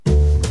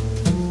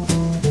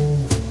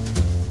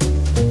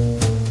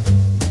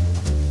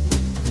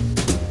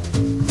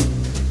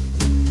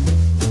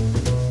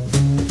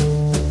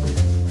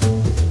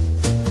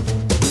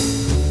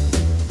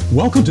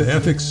Welcome to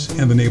Ethics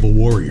and the Naval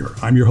Warrior.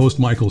 I'm your host,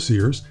 Michael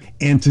Sears,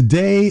 and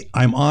today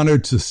I'm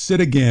honored to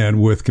sit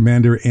again with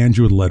Commander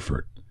Andrew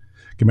Ledford.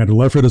 Commander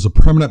Ledford is a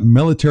permanent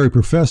military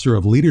professor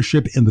of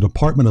leadership in the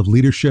Department of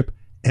Leadership,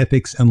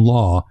 Ethics, and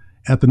Law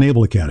at the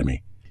Naval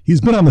Academy.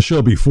 He's been on the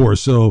show before,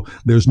 so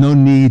there's no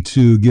need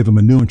to give him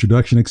a new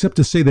introduction, except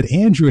to say that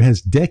Andrew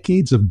has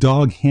decades of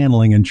dog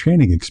handling and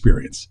training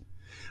experience.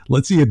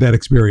 Let's see if that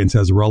experience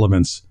has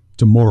relevance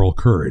to moral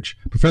courage.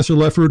 Professor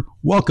Ledford,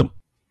 welcome.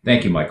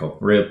 Thank you, Michael.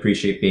 Really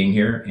appreciate being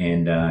here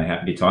and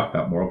happy to talk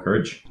about moral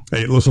courage.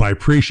 Hey, listen, I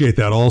appreciate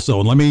that also.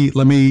 And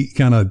let me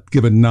kind of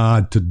give a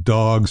nod to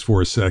dogs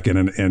for a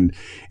second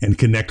and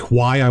connect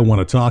why I want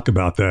to talk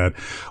about that.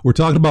 We're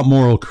talking about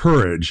moral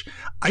courage.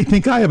 I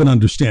think I have an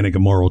understanding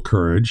of moral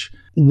courage.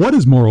 What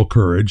is moral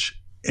courage,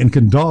 and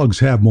can dogs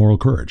have moral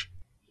courage?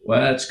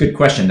 Well, that's a good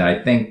question.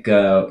 I think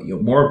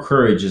moral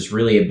courage is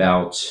really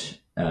about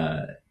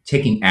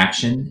taking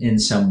action in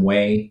some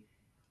way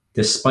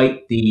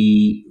despite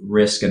the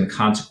risk and the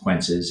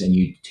consequences, and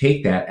you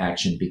take that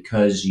action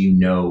because you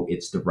know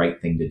it's the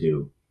right thing to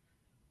do,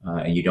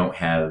 and you don't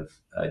have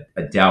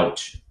a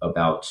doubt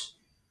about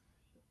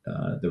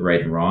the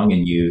right and wrong,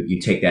 and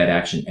you take that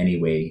action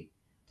anyway.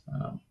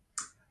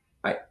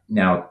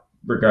 Now,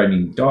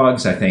 regarding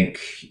dogs, I think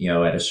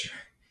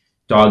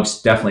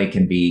dogs definitely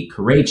can be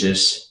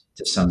courageous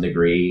to some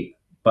degree,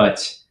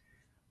 but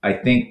I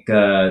think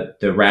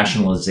the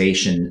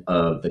rationalization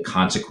of the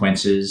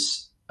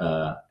consequences.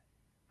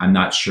 I'm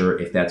not sure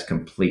if that's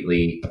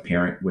completely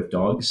apparent with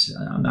dogs.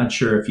 I'm not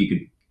sure if you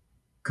could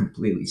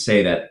completely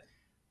say that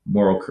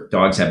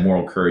dogs have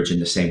moral courage in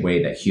the same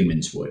way that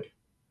humans would.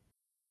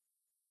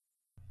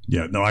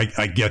 Yeah, no,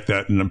 I get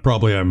that. And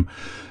I'm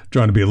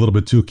trying to be a little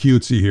bit too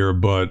cutesy here,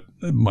 but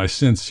my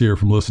sense here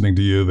from listening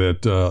to you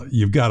that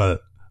you've got to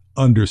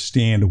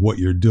understand what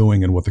you're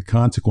doing and what the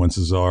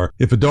consequences are.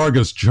 If a dog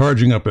is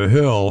charging up a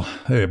hill,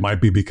 hey, it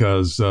might be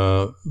because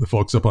the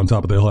folks up on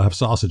top of the hill have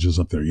sausages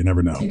up there. You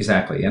never know.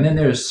 Exactly. And then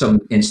there's some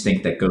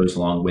instinct that goes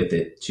along with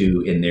it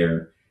too in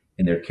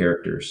their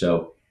character.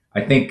 So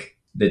I think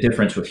the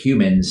difference with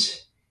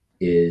humans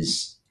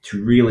is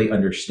to really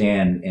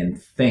understand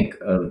and think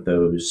of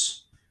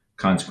those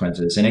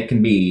consequences. And it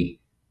can be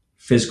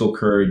physical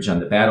courage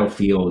on the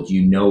battlefield.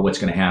 You know what's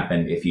going to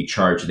happen if you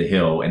charge the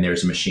hill and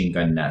there's a machine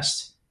gun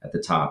nest at the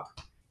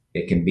top.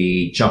 It can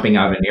be jumping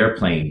out of an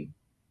airplane.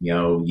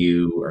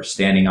 You are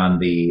standing on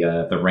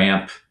the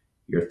ramp,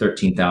 you're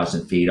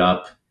 13,000 feet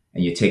up,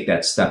 and you take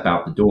that step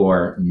out the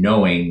door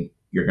knowing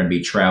you're going to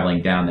be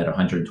traveling down at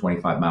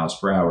 125 miles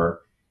per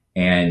hour,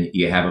 and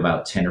you have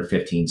about 10 or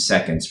 15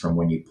 seconds from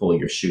when you pull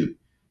your chute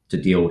to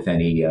deal with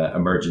any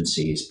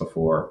emergencies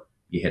before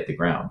you hit the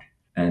ground.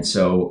 And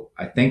so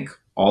I think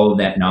all of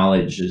that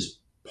knowledge is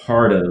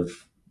part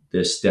of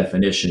this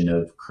definition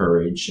of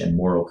courage, and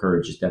moral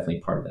courage is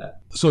definitely part of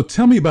that. So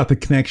tell me about the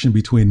connection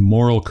between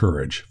moral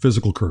courage,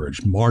 physical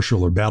courage,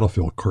 martial or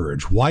battlefield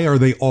courage. Why are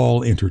they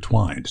all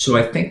intertwined? So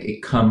I think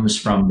it comes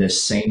from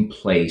this same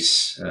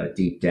place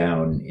deep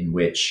down in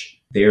which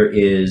there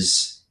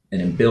is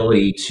an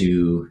ability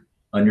to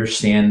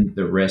understand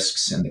the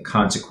risks and the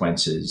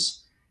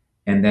consequences.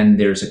 And then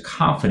there's a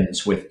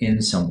confidence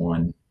within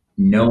someone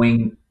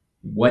knowing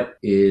what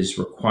is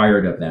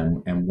required of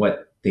them and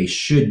what they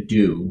should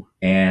do,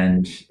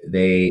 and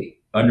they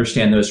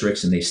understand those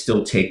risks and they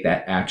still take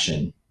that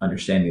action,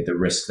 understanding the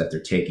risks that they're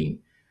taking.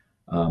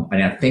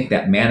 And I think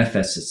that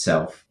manifests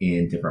itself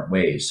in different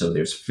ways. So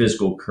there's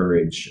physical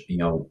courage,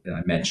 that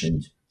I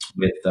mentioned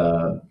with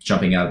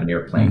jumping out of an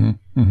airplane,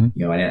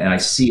 and I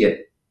see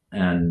it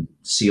on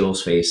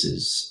SEALs'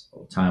 faces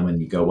all the time when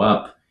you go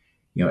up.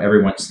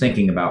 Everyone's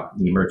thinking about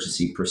the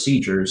emergency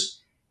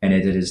procedures, and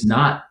it is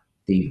not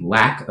the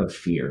lack of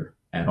fear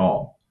at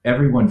all.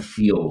 Everyone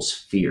feels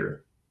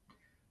fear,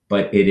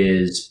 but it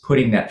is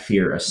putting that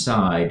fear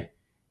aside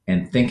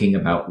and thinking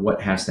about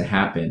what has to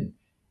happen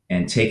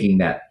and taking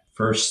that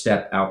first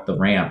step out the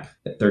ramp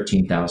at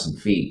 13,000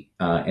 feet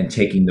and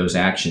taking those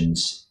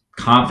actions,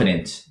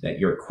 confident that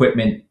your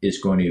equipment is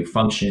going to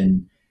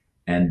function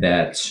and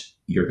that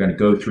you're going to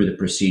go through the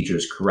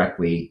procedures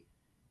correctly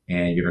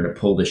and you're going to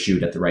pull the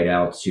chute at the right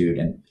altitude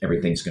and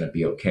everything's going to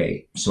be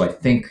okay. So I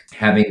think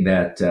having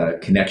that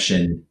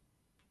connection,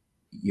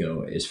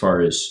 as far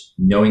as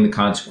knowing the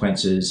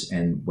consequences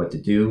and what to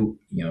do,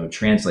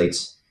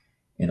 translates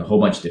in a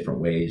whole bunch of different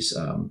ways,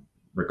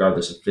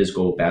 regardless of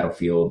physical,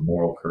 battlefield,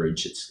 moral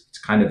courage. It's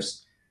kind of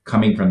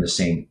coming from the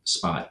same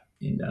spot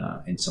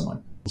in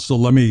someone. So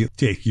let me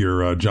take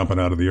your jumping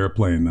out of the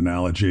airplane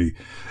analogy.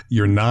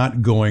 You're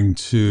not going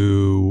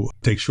to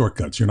take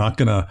shortcuts. You're not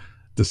going to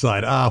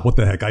decide, what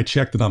the heck, I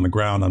checked it on the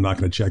ground. I'm not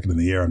going to check it in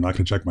the air. I'm not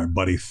going to check my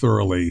buddy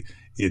thoroughly.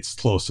 It's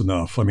close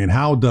enough. I mean,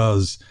 how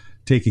does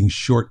taking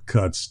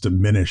shortcuts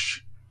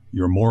diminish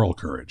your moral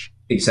courage?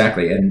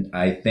 Exactly. And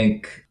I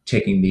think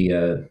taking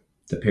the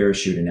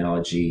parachute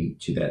analogy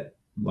to that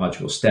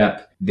logical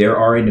step, there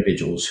are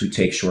individuals who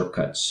take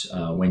shortcuts.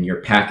 When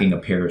you're packing a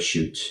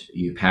parachute,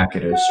 you pack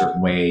it a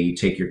certain way, you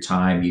take your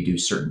time, you do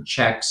certain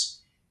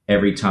checks.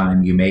 Every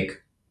time you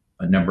make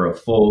a number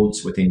of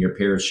folds within your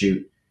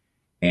parachute,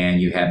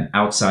 and you have an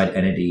outside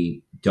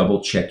entity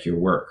double check your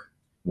work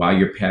while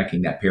you're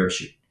packing that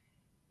parachute.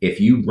 If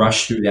you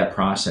rush through that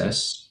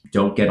process,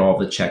 don't get all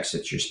the checks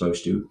that you're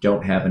supposed to,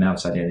 don't have an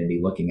outside entity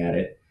looking at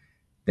it,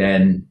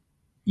 then,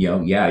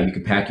 yeah, you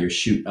can pack your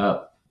chute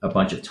up a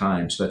bunch of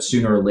times, but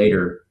sooner or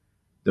later,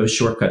 those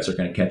shortcuts are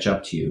going to catch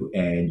up to you,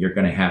 and you're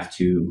going to have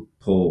to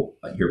pull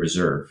your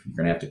reserve. You're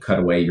going to have to cut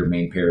away your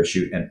main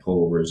parachute and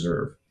pull a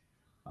reserve.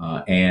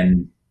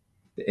 And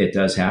it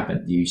does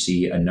happen. You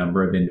see a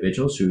number of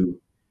individuals who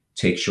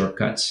take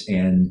shortcuts,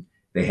 and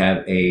they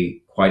have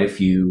quite a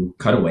few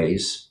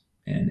cutaways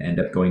and end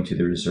up going to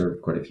the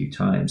reserve quite a few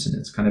times. And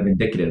it's kind of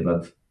indicative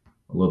of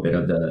a little bit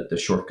of the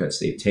shortcuts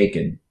they've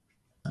taken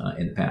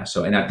in the past.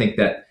 So, and I think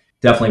that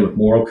definitely with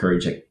moral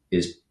courage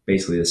is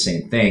basically the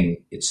same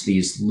thing. It's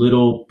these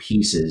little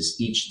pieces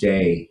each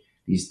day,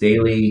 these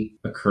daily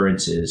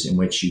occurrences in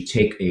which you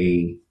take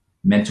a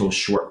mental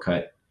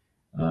shortcut.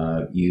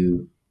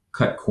 You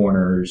cut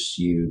corners,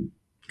 you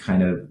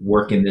kind of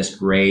work in this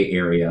gray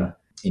area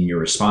in your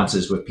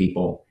responses with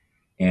people.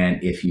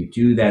 And if you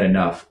do that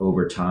enough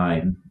over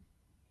time,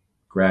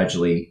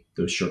 gradually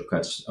those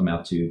shortcuts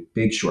amount to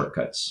big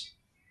shortcuts.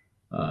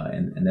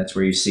 And that's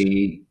where you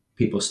see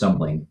people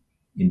stumbling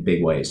in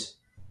big ways.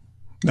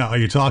 Now, are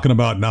you talking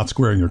about not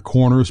squaring your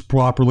corners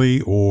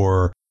properly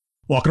or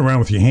walking around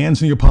with your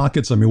hands in your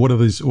pockets? I mean, what are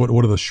these? What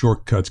are the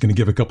shortcuts? Can you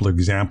give a couple of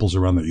examples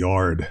around the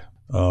yard?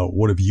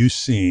 What have you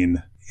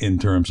seen in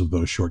terms of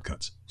those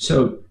shortcuts?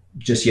 So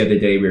just the other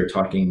day,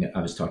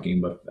 I was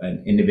talking with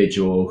an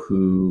individual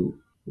who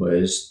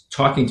was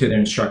talking to their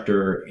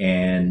instructor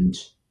and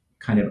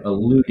kind of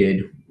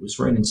was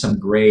right in some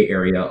gray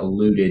area,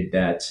 alluded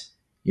that,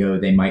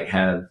 they might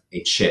have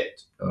a chip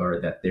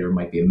or that there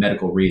might be a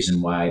medical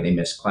reason why they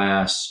missed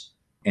class.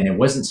 And it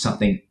wasn't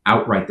something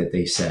outright that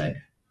they said.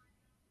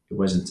 It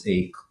wasn't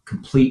a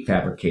complete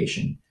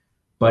fabrication,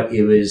 but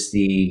it was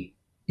the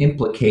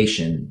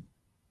implication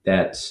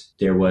that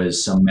there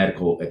was some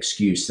medical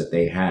excuse that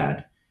they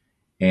had.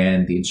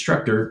 And the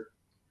instructor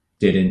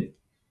didn't,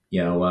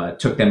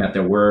 took them at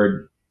their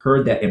word,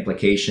 heard that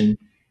implication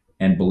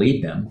and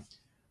believed them.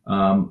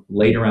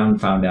 Later on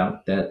found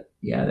out that,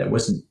 that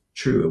wasn't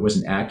true. It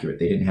wasn't accurate.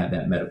 They didn't have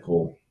that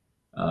medical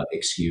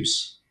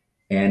excuse.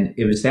 And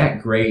it was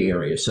that gray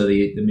area. So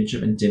the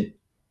midshipman didn't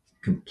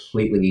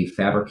completely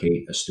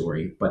fabricate a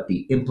story, but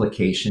the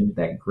implication,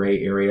 that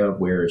gray area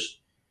where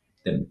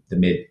the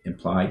mid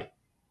implied,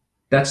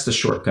 that's the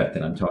shortcut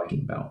that I'm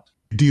talking about.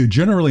 Do you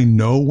generally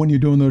know when you're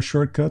doing those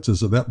shortcuts?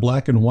 Is it that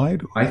black and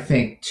white? I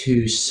think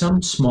to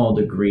some small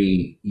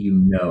degree,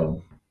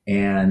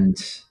 and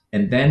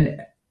then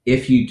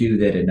if you do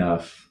that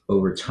enough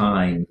over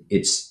time,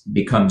 it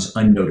becomes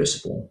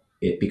unnoticeable.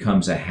 It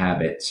becomes a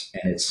habit,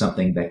 and it's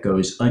something that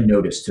goes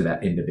unnoticed to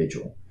that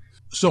individual.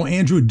 So,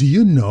 Andrew, do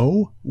you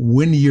know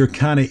when you're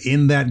kind of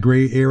in that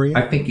gray area?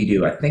 I think you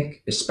do. I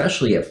think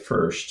especially at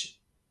first,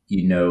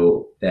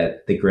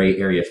 that the gray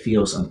area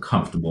feels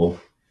uncomfortable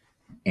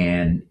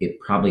and it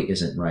probably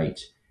isn't right.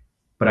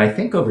 But I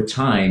think over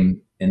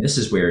time, and this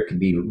is where it can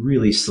be a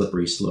really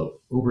slippery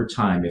slope, over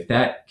time, if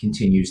that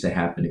continues to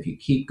happen, if you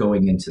keep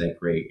going into that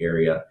gray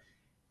area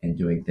and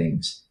doing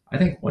things, I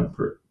think one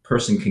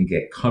person can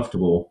get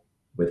comfortable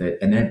with it,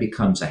 and then it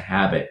becomes a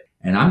habit.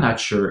 And I'm not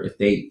sure if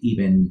they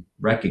even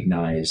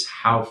recognize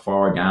how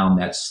far down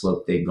that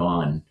slope they've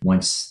gone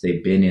once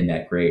they've been in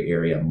that gray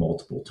area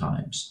multiple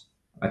times.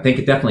 I think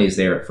it definitely is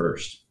there at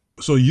first.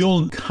 So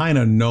you'll kind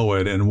of know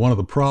it. And one of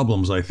the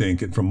problems, I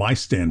think, from my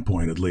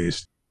standpoint at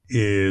least,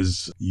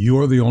 is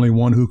you're the only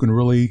one who can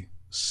really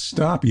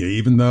stop you,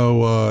 even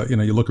though,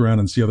 you look around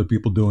and see other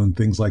people doing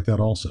things like that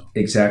also.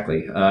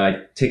 Exactly.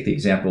 I take the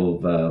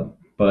example of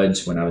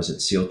BUD/S when I was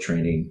at SEAL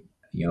training.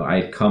 I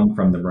had come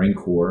from the Marine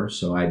Corps,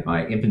 so I had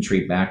my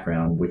infantry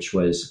background, which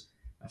was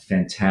a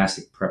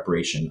fantastic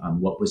preparation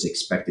on what was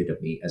expected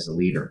of me as a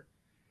leader.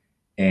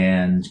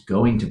 And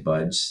going to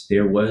BUD/S,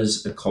 there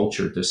was a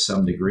culture to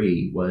some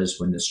degree, was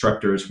when the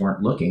instructors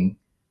weren't looking,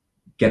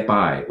 get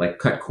by, like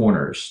cut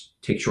corners,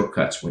 take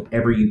shortcuts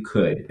whenever you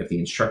could. If the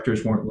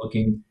instructors weren't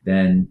looking,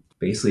 then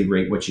basically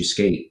rate what you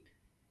skate.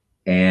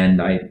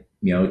 And I,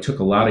 took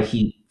a lot of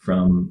heat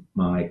from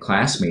my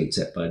classmates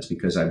at BUD/S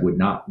because I would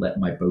not let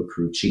my boat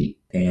crew cheat.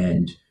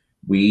 And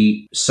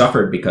we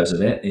suffered because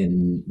of it,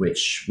 in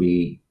which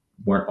we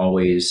weren't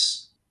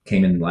always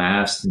came in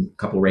last in a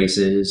couple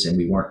races, and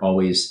we weren't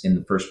always in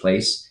the first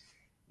place.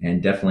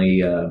 And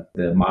definitely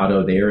the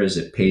motto there is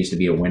it pays to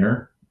be a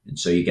winner. And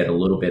so you get a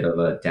little bit of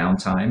a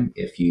downtime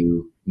if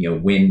you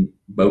win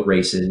boat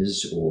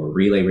races or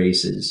relay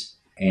races.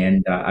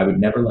 And I would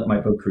never let my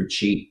boat crew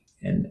cheat.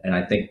 And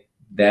I think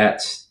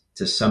that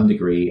to some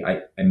degree,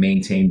 I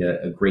maintained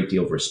a great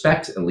deal of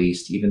respect, at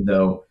least, even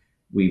though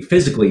we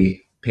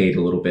physically paid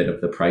a little bit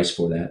of the price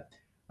for that.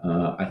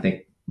 I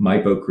think my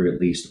boat crew at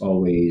least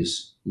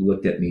always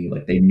looked at me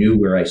like they knew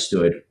where I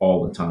stood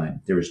all the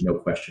time. There was no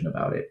question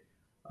about it.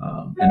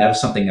 And that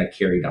was something I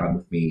carried on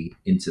with me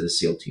into the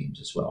SEAL teams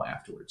as well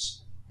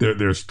afterwards.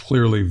 There's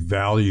clearly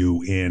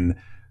value in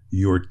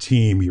your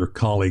team, your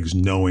colleagues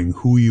knowing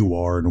who you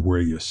are and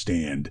where you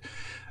stand.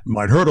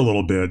 Might hurt a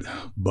little bit,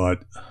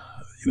 but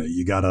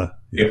you gotta.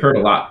 It hurt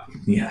a lot.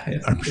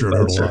 Yeah, I'm sure it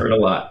hurt a lot. Hurt a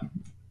lot.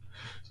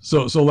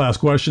 So last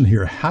question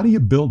here: how do you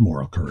build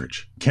moral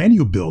courage? Can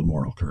you build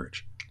moral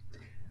courage?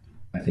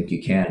 I think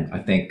you can. I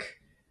think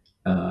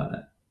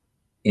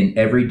in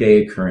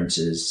everyday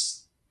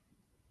occurrences,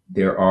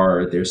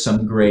 there's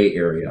some gray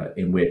area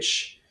in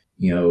which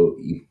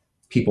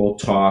people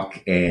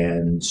talk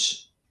and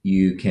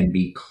you can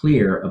be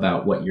clear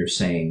about what you're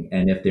saying.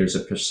 And if there's a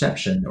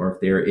perception or if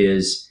there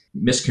is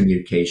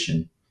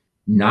miscommunication,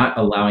 not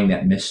allowing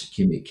that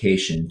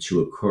miscommunication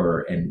to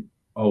occur and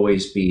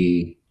always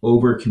be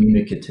over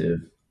communicative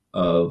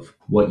of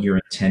what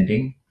you're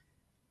intending,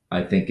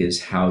 I think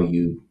is how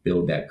you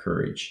build that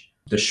courage.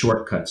 The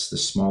shortcuts, the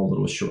small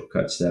little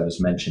shortcuts that I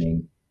was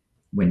mentioning,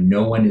 when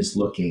no one is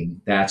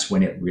looking, that's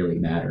when it really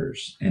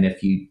matters. And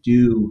if you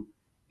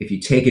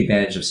take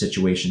advantage of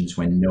situations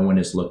when no one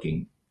is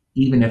looking,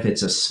 even if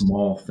it's a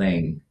small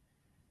thing,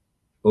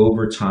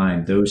 over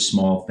time, those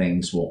small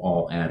things will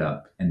all add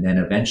up. And then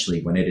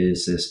eventually, when it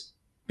is this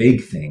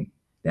big thing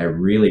that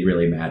really,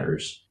 really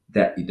matters,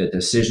 that the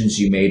decisions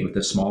you made with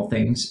the small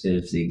things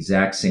is the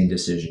exact same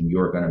decision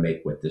you're going to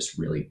make with this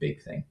really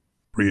big thing.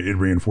 It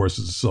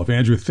reinforces itself.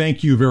 Andrew,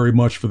 thank you very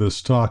much for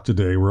this talk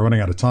today. We're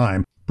running out of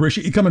time.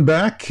 Appreciate you coming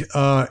back.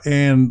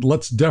 And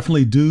let's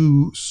definitely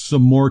do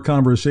some more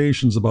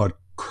conversations about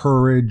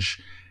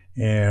courage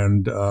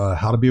and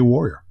how to be a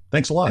warrior.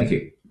 Thanks a lot. Thank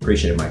you.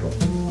 Appreciate it, Michael.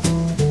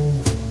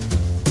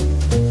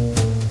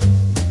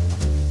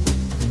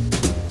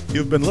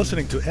 You've been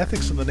listening to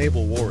Ethics in the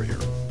Naval Warrior,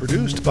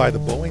 produced by the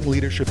Boeing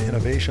Leadership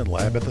Innovation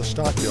Lab at the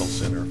Stockdale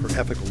Center for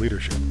Ethical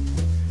Leadership.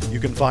 You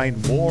can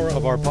find more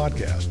of our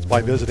podcasts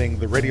by visiting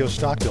the Radio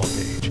Stockdale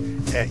page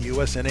at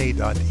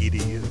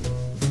usna.edu.